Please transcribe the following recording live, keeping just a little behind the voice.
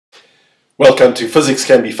Welcome to Physics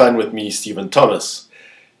Can Be Fun with me, Stephen Thomas.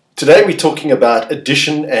 Today we're talking about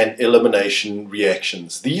addition and elimination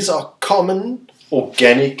reactions. These are common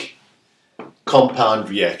organic compound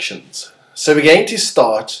reactions. So we're going to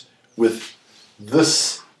start with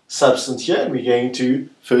this substance here, and we're going to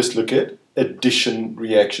first look at addition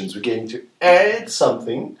reactions. We're going to add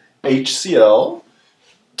something, HCl,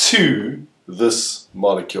 to this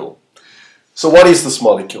molecule. So what is this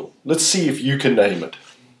molecule? Let's see if you can name it.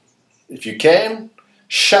 If you can,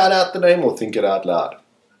 shout out the name or think it out loud.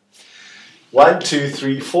 1, 2,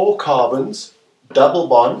 3, 4 carbons, double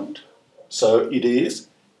bond, so it is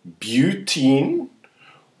butene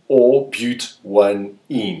or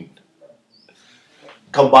but1ene.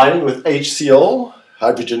 Combining with HCl,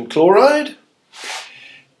 hydrogen chloride.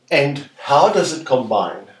 And how does it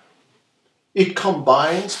combine? It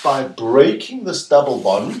combines by breaking this double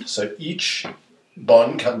bond, so each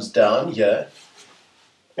bond comes down here.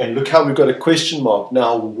 And look how we've got a question mark.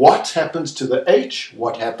 Now, what happens to the H?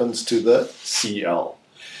 What happens to the Cl?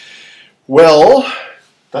 Well,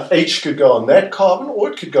 the H could go on that carbon, or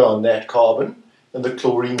it could go on that carbon, and the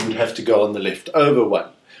chlorine would have to go on the leftover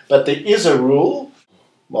one. But there is a rule,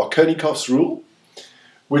 Markownikoffs rule,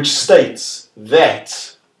 which states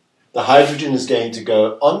that the hydrogen is going to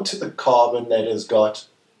go onto the carbon that has got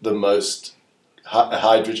the most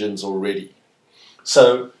hydrogens already.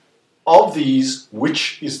 So, of these,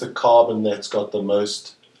 which is the carbon that's got the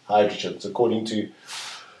most hydrogens, according to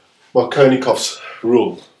Markownikoffs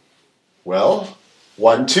rule? Well,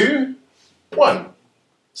 1, 2, 1.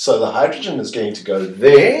 So the hydrogen is going to go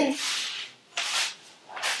there.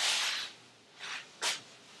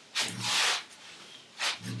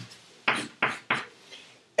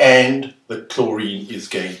 And the chlorine is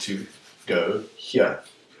going to go here.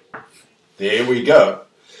 There we go.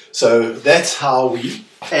 So that's how we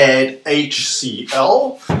add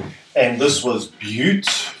HCl, and this was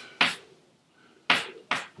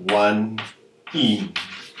but1ene.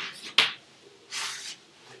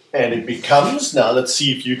 And it becomes, now let's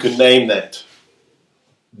see if you can name that.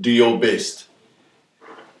 Do your best.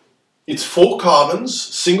 It's 4 carbons,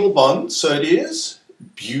 single bond, so it is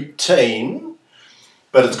butane,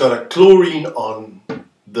 but it's got a chlorine on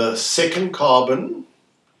the second carbon,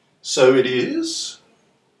 so it is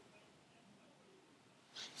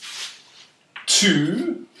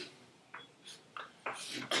 2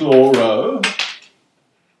 chlorobutane.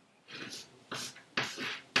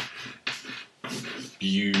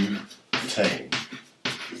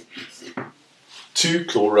 2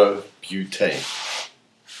 chlorobutane.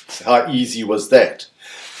 So how easy was that?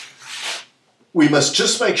 We must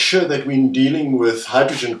just make sure that when dealing with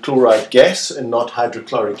hydrogen chloride gas and not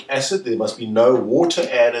hydrochloric acid, there must be no water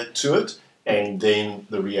added to it, and then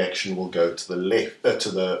the reaction will go to the left, to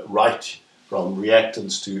the right, from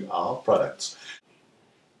reactants to our products.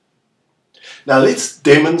 Now let's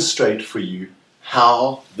demonstrate for you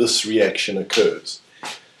how this reaction occurs.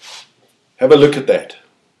 Have a look at that.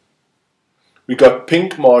 We got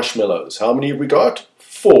pink marshmallows. How many have we got?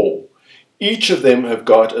 4. Each of them have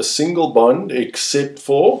got a single bond except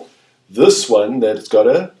for this one that's got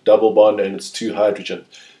a double bond and it's 2 hydrogen.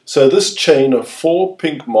 So this chain of 4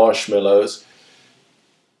 pink marshmallows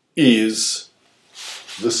is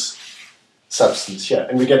this substance here,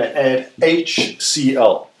 and we're going to add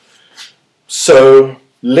HCl. So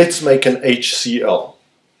let's make an HCl.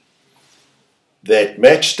 That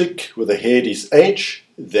matchstick with a head is H,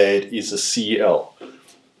 that is a Cl.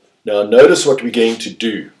 Now notice what we're going to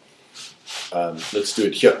do. Let's do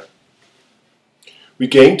it here. We're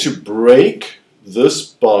going to break this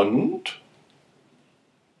bond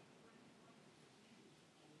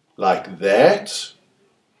like that.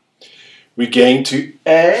 We're going to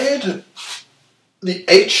add the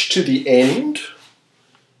H to the end.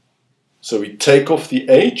 So we take off the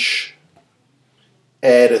H,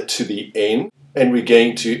 add it to the end, and we're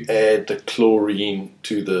going to add the chlorine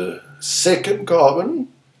to the second carbon.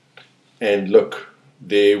 And look,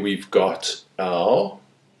 there we've got our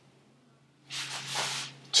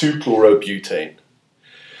 2-chlorobutane.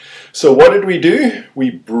 So what did we do?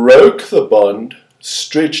 We broke the bond,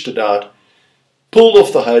 stretched it out, pulled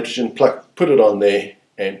off the hydrogen, put it on there,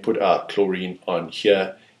 and put our chlorine on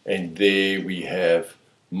here, and there we have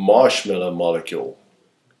marshmallow molecule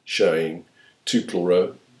showing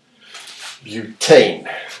 2-chlorobutane.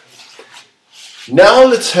 Now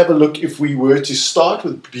let's have a look if we were to start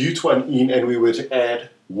with but1ene and we were to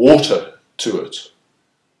add water to it.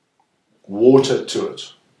 Water to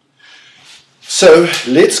it. So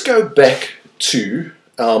let's go back to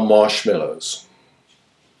our marshmallows.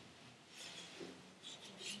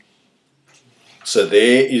 So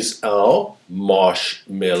there is our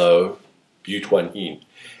marshmallow but1ene.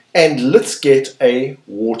 And let's get a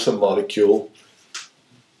water molecule.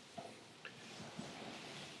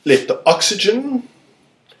 Let the oxygen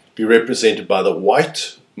be represented by the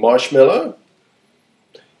white marshmallow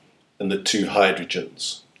and the 2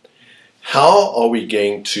 hydrogens. How are we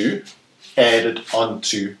going to add it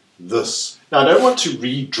onto this? Now, I don't want to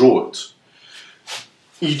redraw it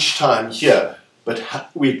each time here, but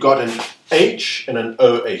we've got an H and an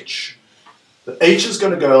OH. The H is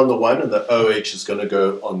going to go on the one and the OH is going to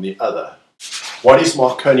go on the other. What is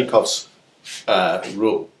Markownikoffs'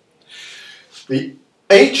 rule? The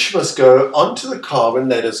H must go onto the carbon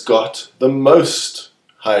that has got the most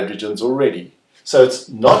hydrogens already. So it's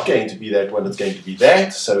not going to be that one, it's going to be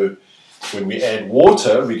that. So when we add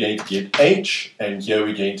water, we're going to get H, and here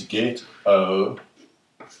we're going to get OH.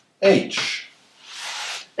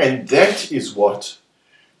 And that is what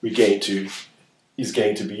is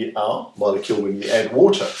going to be our molecule when we add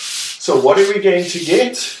water. So what are we going to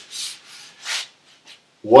get?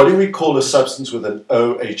 What do we call a substance with an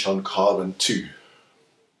OH on carbon 2?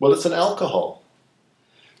 Well, it's an alcohol.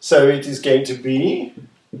 So it is going to be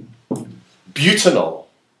butanol.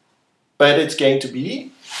 But it's going to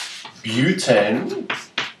be butane.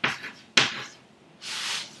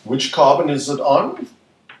 Which carbon is it on?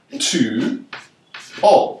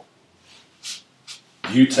 2-ol.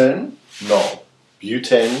 Butanol.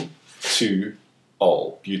 Butane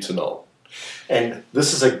 2-ol. Butanol. And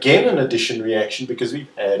this is again an addition reaction because we've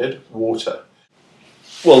added water.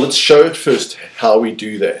 Well, let's show it first how we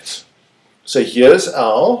do that. So here's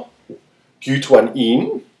our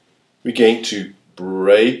but1ene. We're going to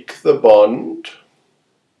break the bond.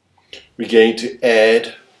 We're going to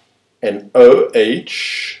add an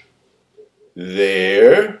OH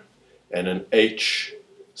there and an H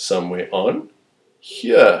somewhere on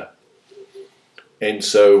here. And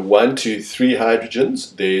so 1, 2, 3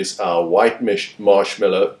 hydrogens. There's our white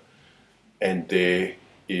marshmallow, and there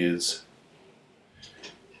is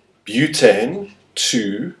butane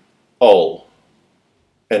 2-ol.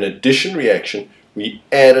 An addition reaction, we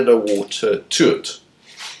added a water to it.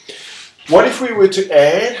 What if we were to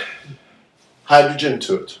add hydrogen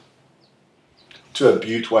to it, to a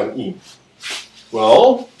but1ene?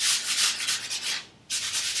 Well,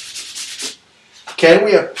 can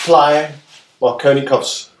we apply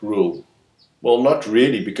Markownikoffs' rule? Well, not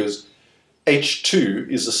really, because H2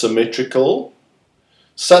 is a symmetrical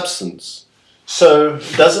substance. So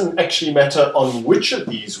it doesn't actually matter on which of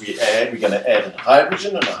these we add. We're going to add a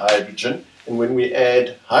hydrogen and a hydrogen. And when we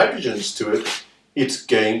add hydrogens to it, it's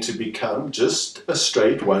going to become just a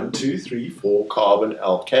straight 1, 2, 3, 4 carbon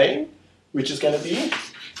alkane, which is going to be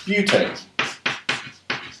butane.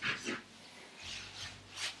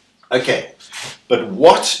 Okay, but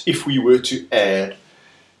what if we were to add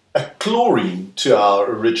a chlorine to our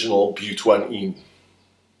original but1ene?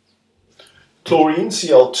 Chlorine,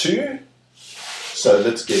 Cl2. So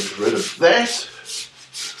let's get rid of that.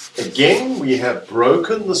 Again, we have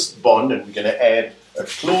broken this bond and we're going to add a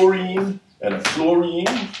chlorine and a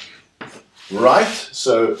chlorine. Right,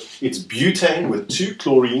 so it's butane with 2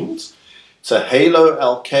 chlorines. It's a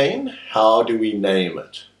haloalkane. How do we name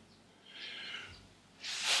it?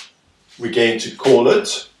 We're going to call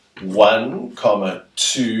it 1,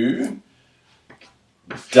 2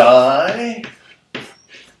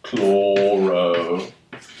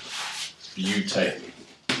 dichlorobutane.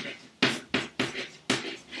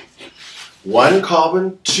 1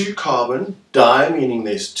 carbon, 2 carbon, di meaning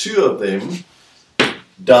there's 2 of them,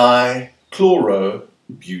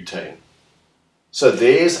 dichlorobutane. So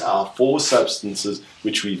there's our 4 substances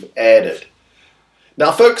which we've added.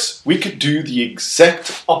 Now folks, we could do the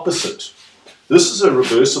exact opposite. This is a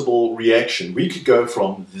reversible reaction. We could go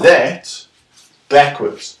from that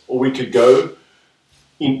backwards, or we could go,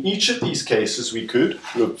 in each of these cases, we could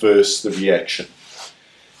reverse the reaction.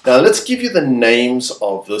 Now let's give you the names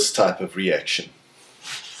of this type of reaction.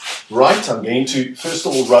 Right, I'm going to first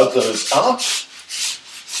of all rub those out,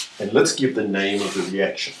 and let's give the name of the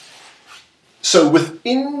reaction. So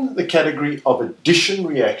within the category of addition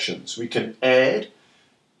reactions, we can add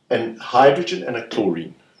a hydrogen and a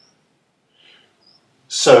chlorine.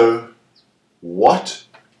 So what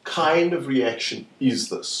kind of reaction is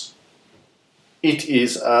this? It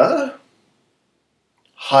is a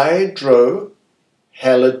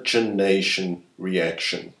hydrohalogenation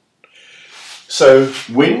reaction. So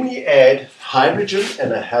when we add hydrogen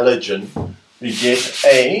and a halogen, we get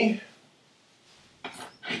a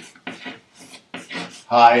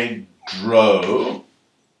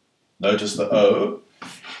notice the O,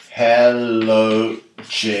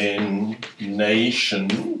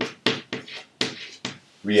 halogenation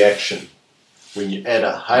reaction. when you add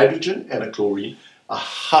a hydrogen and a chlorine, a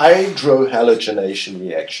hydrohalogenation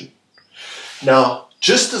reaction. Now,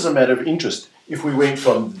 just as a matter of interest, if we went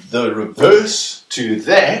from the reverse to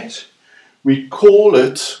that, we call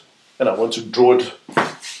it, and I want to draw it,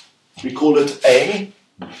 we call it a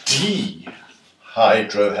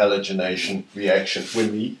dehydrohalogenation reaction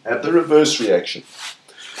when we have the reverse reaction.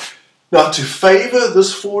 Now, to favor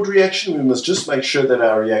this forward reaction, we must just make sure that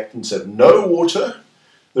our reactants have no water.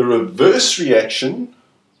 The reverse reaction,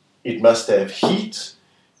 it must have heat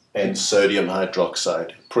and sodium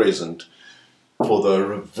hydroxide present. For the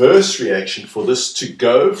reverse reaction, for this to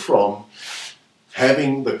go from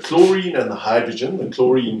having the chlorine and the hydrogen, the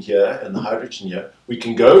chlorine here and the hydrogen here, we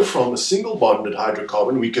can go from a single bonded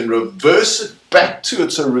hydrocarbon, we can reverse it back to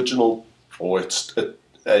its original, or its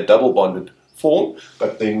a double bonded form,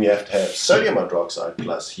 but then we have to have sodium hydroxide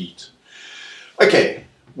plus heat. Okay,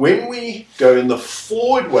 when we go in the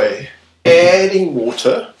forward way, adding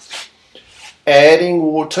water,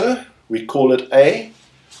 we call it a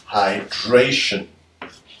hydration.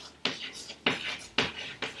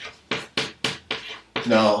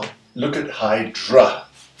 Now, look at hydra,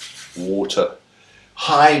 water.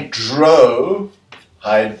 Hydro,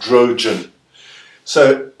 hydrogen.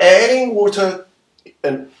 So adding water,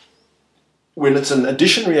 and when it's an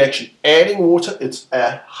addition reaction, adding water, it's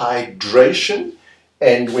a hydration.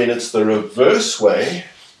 And when it's the reverse way,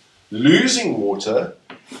 losing water,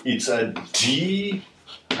 it's a dehydration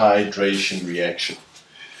reaction.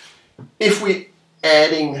 If we're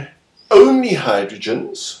adding only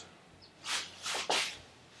hydrogens,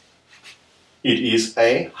 it is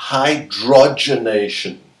a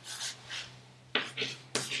hydrogenation.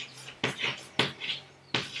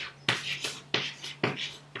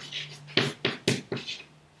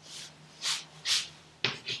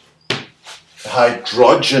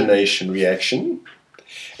 Hydrogenation reaction.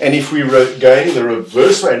 And if we were going the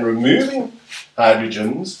reverse way and removing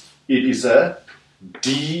hydrogens, it is a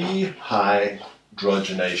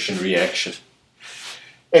dehydrogenation reaction.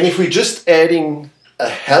 And if we're just adding a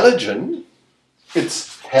halogen,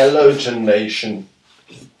 it's halogenation.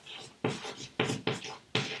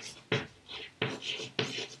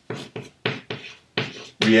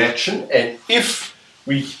 Reaction. And if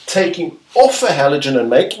we're taking off a halogen and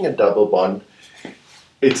making a double bond,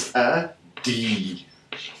 it's a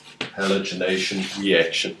dehalogenation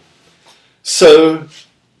reaction. So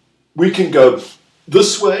we can go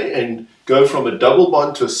this way and go from a double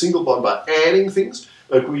bond to a single bond by adding things,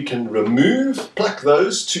 but we can pluck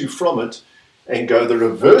those two from it and go the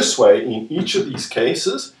reverse way in each of these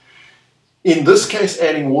cases. In this case,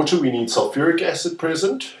 adding water, we need sulfuric acid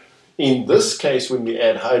present. In this case, when we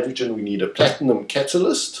add hydrogen, we need a platinum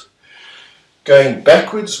catalyst. Going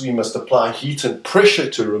backwards, we must apply heat and pressure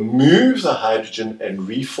to remove the hydrogen and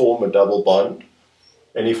reform a double bond.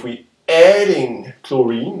 And if we're adding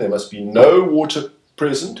chlorine, there must be no water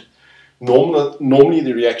present. Normally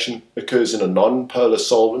the reaction occurs in a non-polar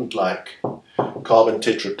solvent like carbon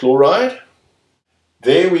tetrachloride.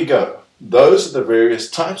 There we go. Those are the various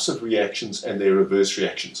types of reactions and their reverse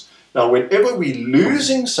reactions. Now, whenever we're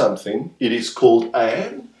losing something, it is called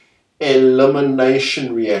an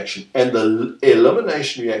elimination reaction. And the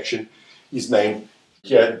elimination reaction is named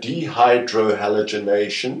here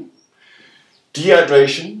dehydrohalogenation,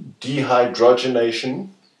 dehydration, dehydrogenation,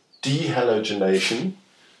 dehalogenation.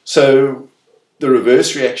 So the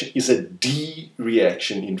reverse reaction is a D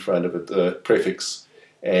reaction in front of it, the prefix,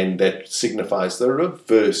 and that signifies the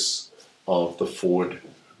reverse of the forward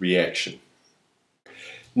reaction.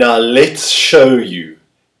 Now let's show you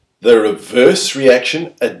the reverse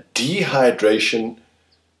reaction, a dehydration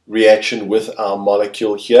reaction with our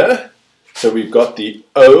molecule here. So we've got the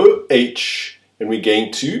OH and we're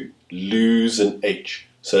going to lose an H.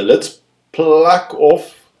 So let's pluck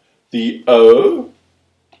off the O,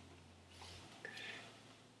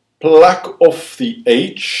 pluck off the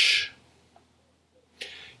H.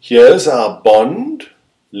 Here's our bond.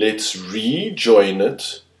 Let's rejoin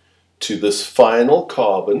it to this final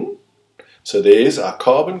carbon. So there's our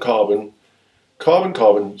carbon, carbon, carbon,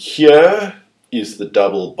 carbon. Here is the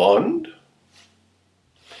double bond.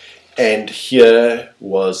 And here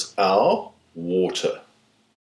was our water.